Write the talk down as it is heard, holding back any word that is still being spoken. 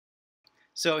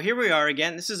So here we are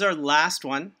again. This is our last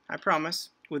one, I promise,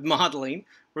 with modeling.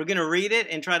 We're going to read it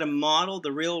and try to model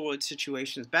the real world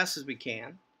situation as best as we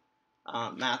can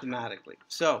mathematically.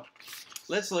 So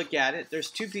let's look at it.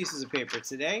 There's two pieces of paper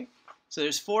today. So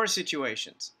there's four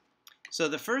situations. So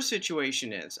the first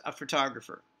situation is a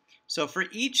photographer. So for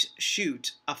each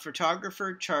shoot, a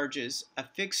photographer charges a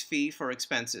fixed fee for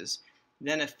expenses,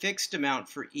 then a fixed amount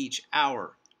for each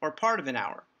hour or part of an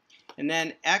hour. And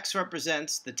then X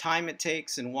represents the time it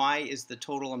takes and Y is the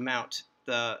total amount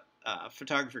the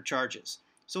photographer charges.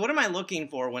 So what am I looking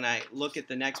for when I look at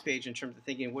the next page in terms of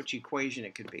thinking which equation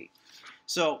it could be?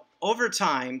 So over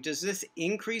time, does this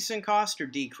increase in cost or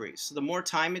decrease? The more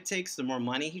time it takes, the more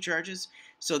money he charges.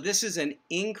 So this is an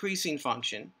increasing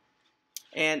function.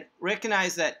 And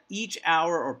recognize that each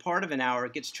hour or part of an hour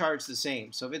gets charged the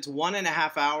same. So if it's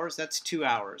 1.5 hours, that's 2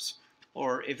 hours.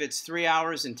 Or if it's 3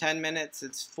 hours and 10 minutes,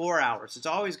 it's 4 hours. It's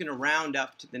always going to round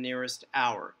up to the nearest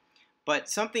hour. But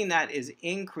something that is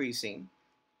increasing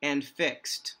and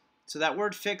fixed. So that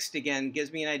word fixed again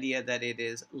gives me an idea that it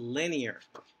is linear.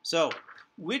 So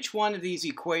which one of these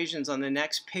equations on the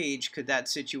next page could that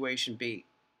situation be?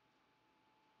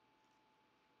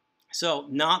 So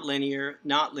not linear,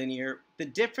 not linear. The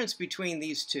difference between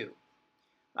these two,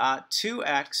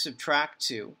 2x subtract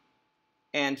 2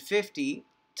 and 50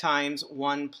 times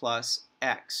 1 plus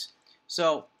x.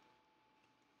 So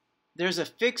there's a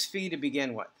fixed fee to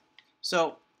begin with.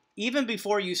 So even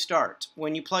before you start,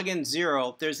 when you plug in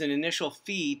 0, there's an initial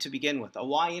fee to begin with, a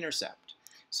y-intercept.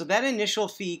 So that initial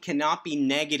fee cannot be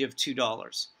negative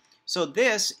 $2. So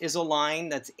this is a line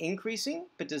that's increasing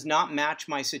but does not match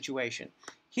my situation.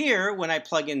 Here, when I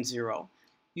plug in 0,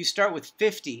 you start with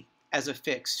 50 as a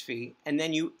fixed fee, and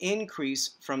then you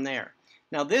increase from there.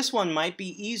 Now this one might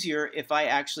be easier if I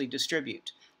actually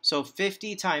distribute. So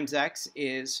 50 times x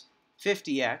is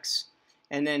 50x,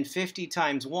 and then 50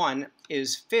 times 1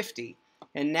 is 50.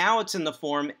 And now it's in the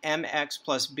form mx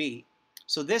plus b.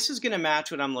 So this is going to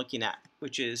match what I'm looking at,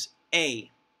 which is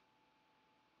A.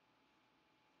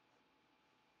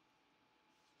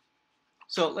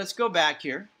 So let's go back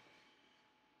here.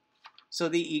 So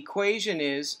the equation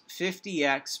is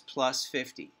 50x plus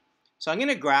 50. So I'm going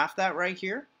to graph that right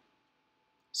here.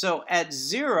 So at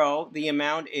 0, the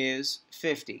amount is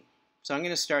 50. So I'm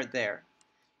going to start there.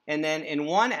 And then in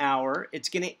 1 hour, it's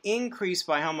going to increase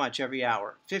by how much every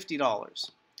hour?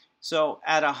 $50. So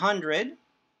at 100,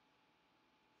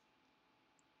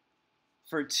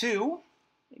 for 2,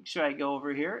 make sure I go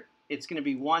over here, it's going to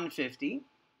be 150.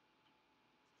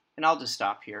 And I'll just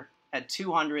stop here. At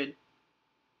 200,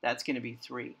 that's going to be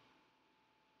 3.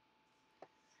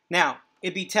 Now,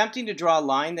 it'd be tempting to draw a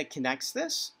line that connects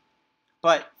this,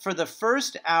 but for the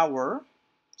first hour,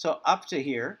 so up to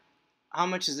here, how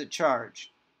much is it charged?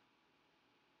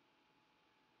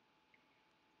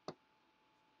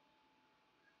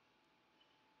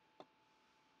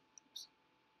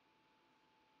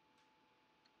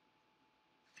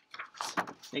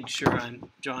 Make sure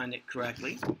I'm drawing it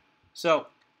correctly. So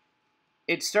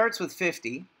it starts with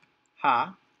 50.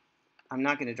 I'm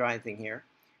not going to draw anything here.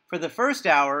 For the first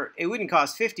hour, it wouldn't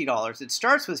cost $50. It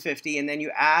starts with 50, and then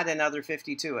you add another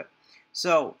 50 to it.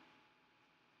 So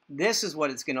this is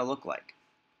what it's going to look like.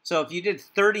 So if you did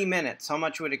 30 minutes, how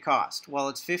much would it cost? Well,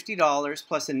 it's $50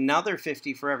 plus another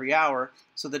 50 for every hour.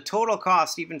 So the total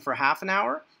cost, even for half an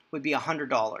hour, would be $100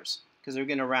 because they're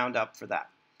going to round up for that.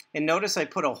 And notice I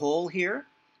put a hole here,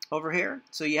 over here.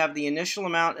 So you have the initial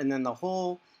amount and then the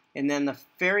whole, and then the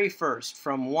very first,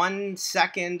 from 1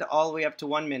 second all the way up to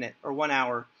 1 minute or 1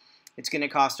 hour, it's going to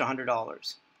cost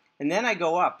 $100. And then I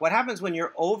go up. What happens when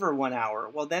you're over 1 hour?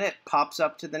 Well, then it pops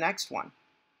up to the next one.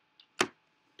 Make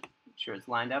sure it's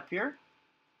lined up here.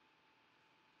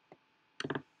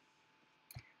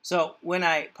 So when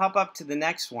I pop up to the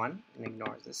next one, and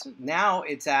ignore this, now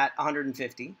it's at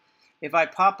 150. If I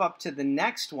pop up to the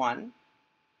next one,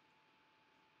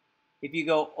 if you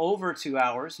go over 2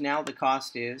 hours, now the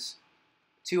cost is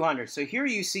 200. So here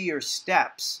you see your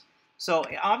steps. So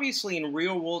obviously in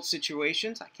real world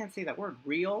situations, I can't say that word,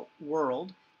 real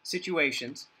world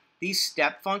situations, these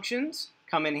step functions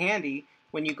come in handy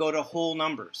when you go to whole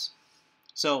numbers.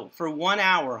 So for 1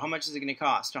 hour, how much is it going to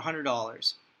cost?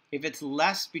 $100. If it's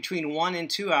less between 1 and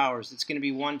 2 hours, it's going to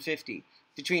be $150.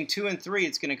 Between 2 and 3,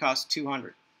 it's going to cost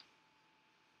 $200.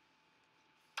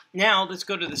 Now let's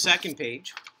go to the second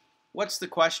page. What's the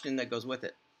question that goes with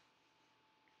it?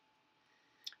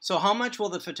 So how much will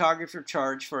the photographer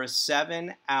charge for a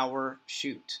 7-hour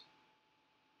shoot?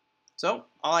 So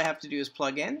all I have to do is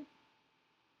plug in.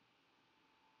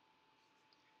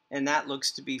 And that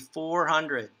looks to be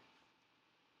 400.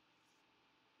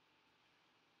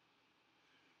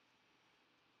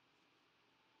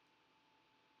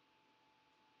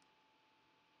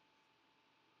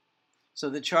 So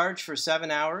the charge for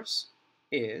 7 hours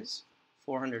is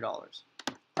 $400.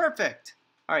 Perfect.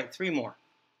 All right, 3 more.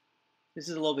 This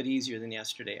is a little bit easier than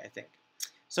yesterday, I think.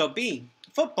 So B,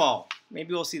 football.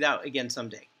 Maybe we'll see that again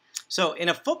someday. So in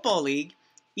a football league,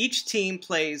 each team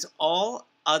plays all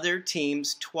other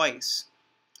teams twice.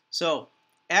 So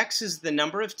X is the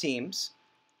number of teams,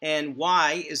 and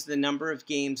Y is the number of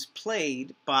games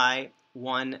played by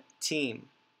one team.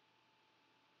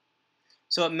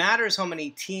 So it matters how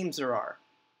many teams there are.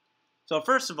 So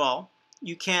first of all,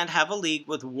 you can't have a league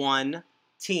with one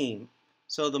team.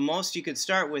 So the most you could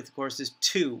start with, of course, is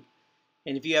 2.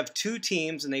 And if you have 2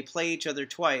 teams and they play each other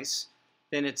twice,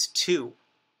 then it's 2.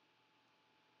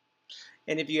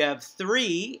 And if you have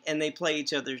 3 and they play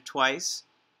each other twice,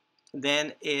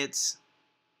 then it's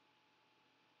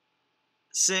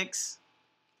 6,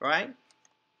 right?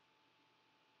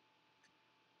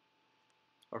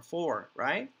 Or 4,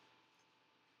 right?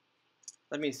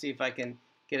 Let me see if I can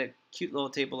get a cute little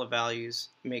table of values,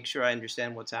 make sure I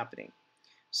understand what's happening.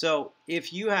 So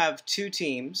if you have 2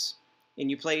 teams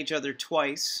and you play each other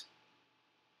twice,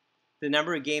 the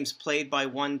number of games played by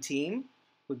one team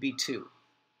would be 2.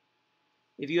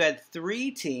 If you had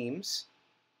 3 teams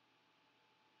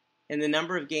and the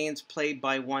number of games played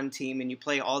by one team and you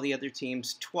play all the other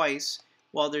teams twice,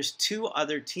 well, there's 2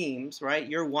 other teams, right?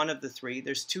 You're one of the 3.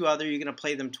 There's 2 other, you're going to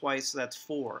play them twice, so that's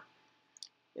 4.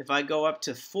 If I go up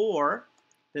to 4,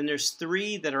 then there's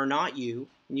 3 that are not you,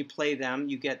 and you play them,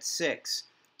 you get 6.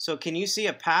 So can you see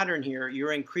a pattern here?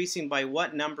 You're increasing by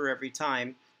what number every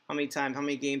time? How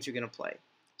many games you're going to play?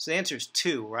 So the answer is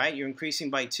 2, right? You're increasing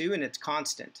by 2, and it's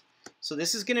constant. So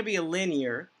this is going to be a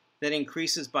linear that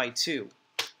increases by 2.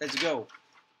 Let's go.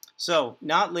 So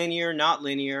not linear, not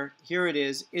linear. Here it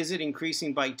is. Is it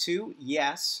increasing by 2?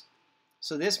 Yes.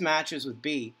 So this matches with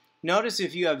B. Notice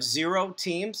if you have 0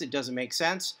 teams, it doesn't make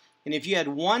sense. And if you had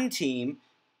 1 team,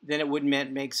 then it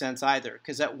wouldn't make sense either.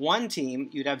 Because at 1 team,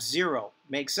 you'd have 0.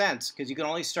 Makes sense, because you can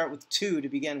only start with 2 to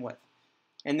begin with.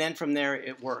 And then from there,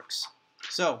 it works.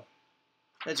 So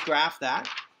let's graph that.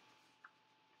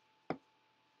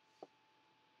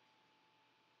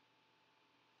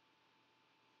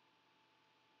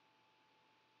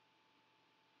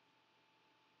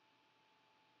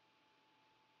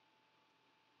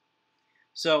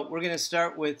 So we're going to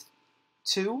start with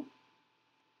 2.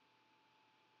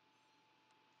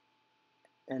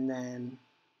 And then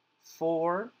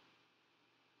 4,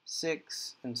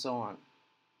 6, and so on.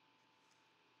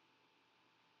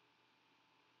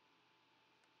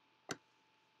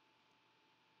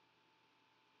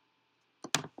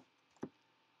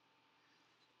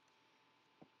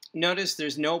 Notice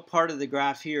there's no part of the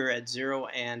graph here at 0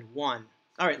 and 1.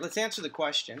 All right, let's answer the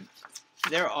question.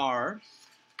 There are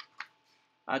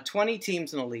 20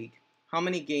 teams in a league. How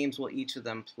many games will each of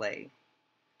them play?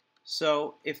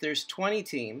 So if there's 20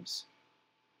 teams,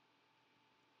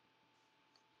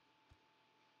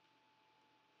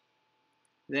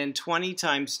 then 20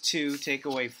 times 2 take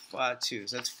away 2.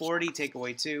 So that's 40, take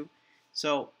away 2.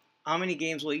 So how many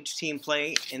games will each team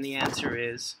play? And the answer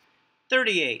is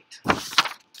 38.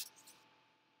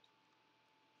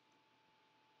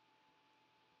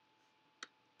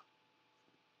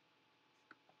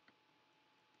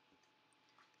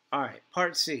 All right,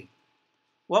 part C.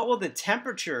 What will the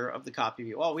temperature of the coffee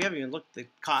be? Well, we haven't even looked at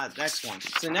the next one.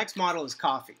 So the next model is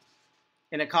coffee.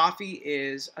 And a cup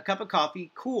of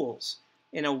coffee cools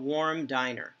in a warm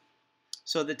diner.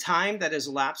 So the time that is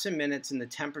elapsed in minutes and the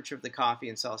temperature of the coffee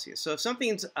in Celsius. So if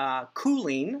something's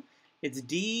cooling, it's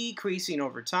decreasing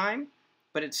over time,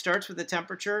 but it starts with the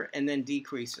temperature and then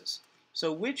decreases.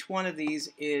 So which one of these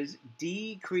is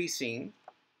decreasing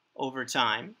over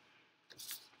time?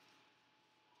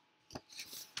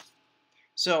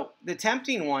 So the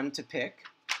tempting one to pick,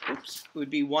 would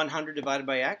be 100 divided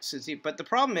by x. But the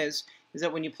problem is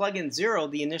that when you plug in 0,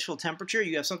 the initial temperature,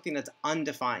 you have something that's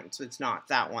undefined. So it's not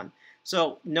that one.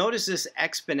 So notice this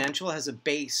exponential has a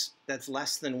base that's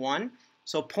less than 1.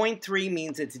 So 0.3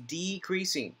 means it's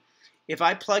decreasing. If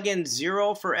I plug in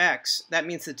 0 for x, that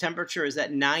means the temperature is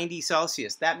at 90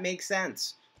 Celsius. That makes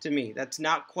sense to me. That's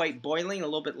not quite boiling, a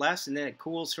little bit less, and then it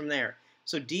cools from there.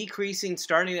 So decreasing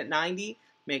starting at 90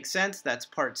 makes sense. That's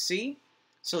part C.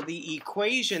 So the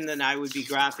equation that I would be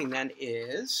graphing then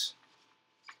is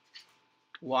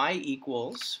y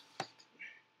equals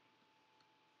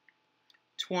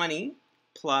 20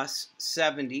 plus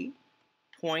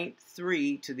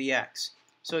 70.3 to the x.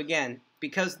 So again,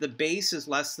 because the base is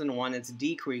less than 1, it's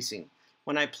decreasing.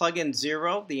 When I plug in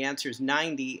 0, the answer is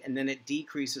 90, and then it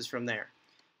decreases from there.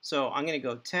 So I'm going to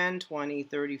go 10, 20,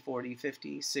 30, 40,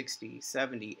 50, 60,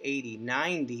 70, 80,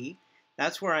 90.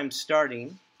 That's where I'm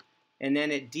starting. and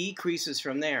then it decreases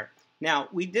from there. Now,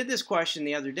 we did this question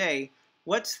the other day.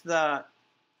 What's the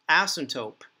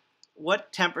asymptote?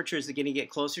 What temperature is it going to get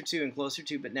closer to and closer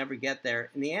to but never get there?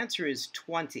 And the answer is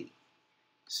 20.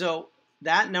 So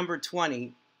that number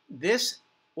 20, this,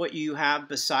 what you have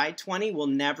beside 20, will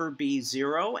never be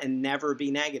 0 and never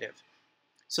be negative.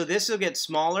 So this will get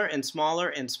smaller and smaller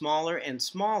and smaller and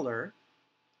smaller.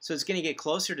 So it's going to get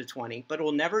closer to 20, but it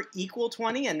will never equal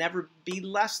 20 and never be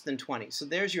less than 20. So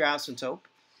there's your asymptote.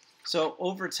 So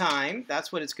over time,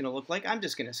 that's what it's going to look like. I'm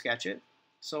just going to sketch it.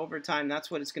 So over time,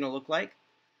 that's what it's going to look like.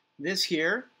 This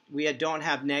here, we don't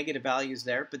have negative values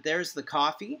there, but there's the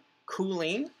coffee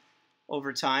cooling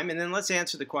over time. And then let's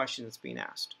answer the question that's being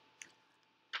asked.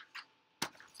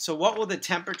 So what will the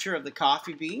temperature of the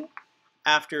coffee be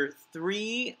after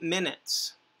 3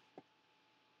 minutes?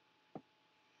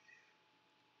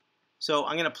 So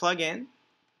I'm going to plug in.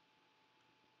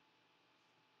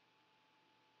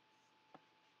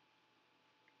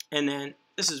 And then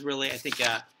this is really, I think,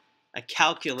 a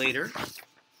calculator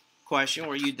question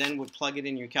where you then would plug it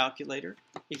in your calculator.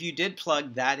 If you did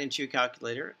plug that into your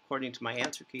calculator, according to my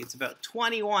answer key, it's about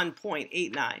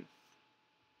 21.89.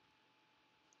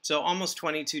 So almost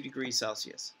 22 degrees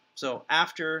Celsius. So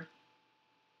after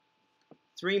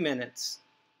 3 minutes,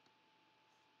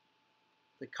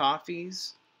 the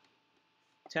coffee's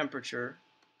temperature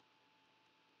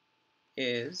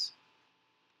is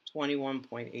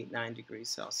 21.89 degrees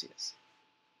Celsius.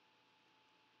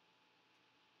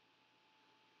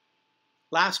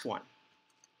 Last one.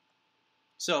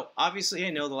 So obviously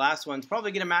I know the last one's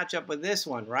probably going to match up with this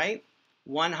one, right?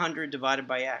 100 divided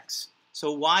by x.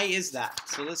 So why is that?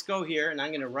 So let's go here and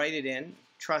I'm going to write it in,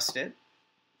 trust it,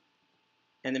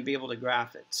 and then be able to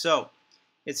graph it. So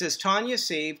it says Tanya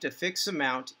saved a fixed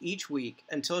amount each week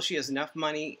until she has enough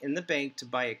money in the bank to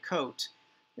buy a coat.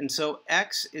 And so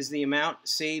X is the amount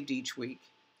saved each week,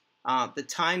 the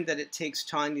time that it takes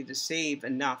Tanya to save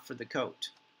enough for the coat.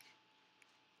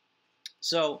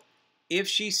 So if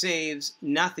she saves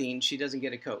nothing, she doesn't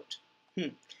get a coat.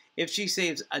 If she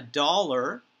saves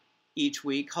 $1 each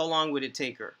week, how long would it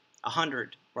take her?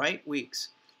 100, right? Weeks.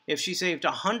 If she saved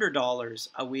 $100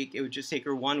 a week, it would just take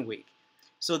her 1 week.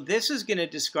 So this is going to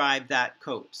describe that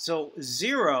coat. So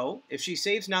 0, if she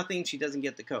saves nothing, she doesn't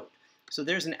get the coat. So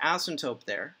there's an asymptote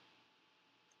there.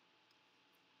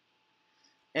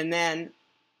 And then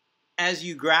as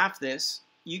you graph this,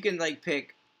 you can like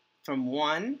pick from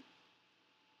 1,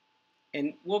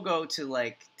 and we'll go to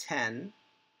like 10.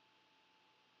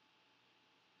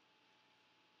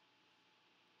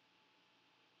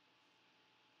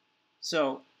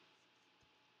 So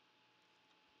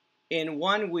in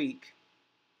 1 week,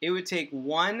 it would take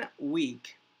 1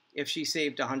 week if she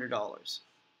saved $100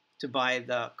 to buy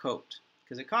the coat,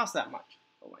 because it costs that much.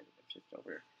 Oh, I think I've shifted over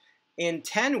here. In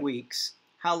 10 weeks,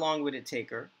 how long would it take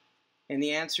her? And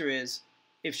the answer is,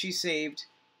 if she saved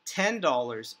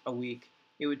 $10 a week,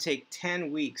 it would take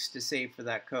 10 weeks to save for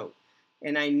that coat.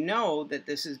 And I know that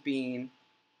this is being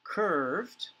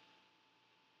curved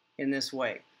in this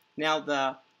way. Now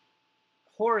the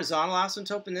horizontal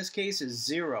asymptote in this case is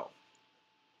 0.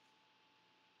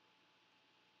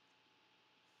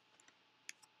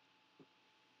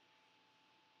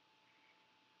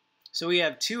 So we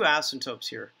have 2 asymptotes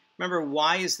here. Remember,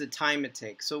 y is the time it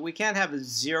takes. So we can't have a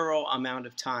 0 amount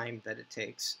of time that it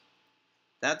takes.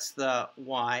 That's the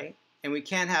y. And we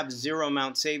can't have 0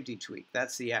 amount saved each week.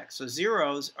 That's the x. So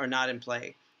zeros are not in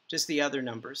play, just the other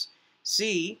numbers.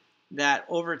 C, that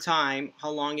over time,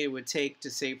 how long it would take to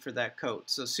save for that coat.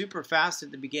 So super fast at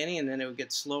the beginning, and then it would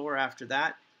get slower after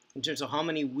that in terms of how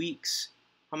many weeks,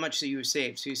 how much do you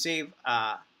save. So you save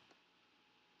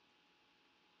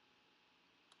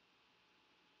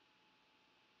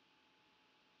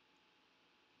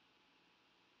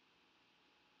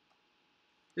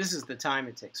this is the time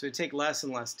it takes. So it would take less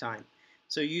and less time.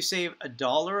 So you save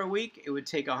 $1 a week, it would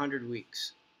take 100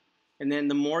 weeks. And then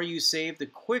the more you save, the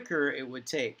quicker it would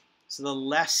take. So the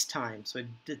less time. So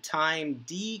the time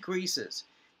decreases,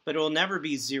 but it will never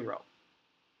be 0.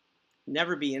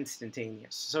 Never be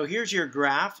instantaneous. So here's your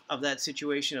graph of that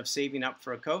situation of saving up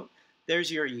for a coat.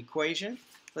 There's your equation.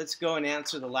 Let's go and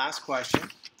answer the last question.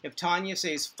 If Tanya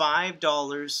saves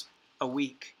 $5 a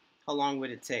week, how long would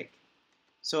it take?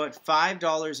 So at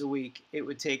 $5 a week, it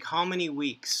would take how many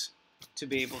weeks to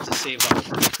be able to save up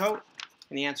for a coat?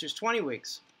 And the answer is 20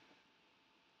 weeks.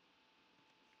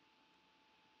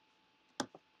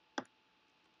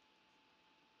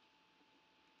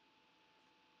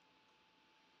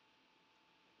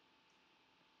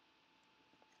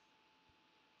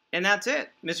 And that's it.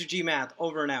 Mr. G Math,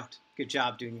 over and out. Good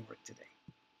job doing your work today.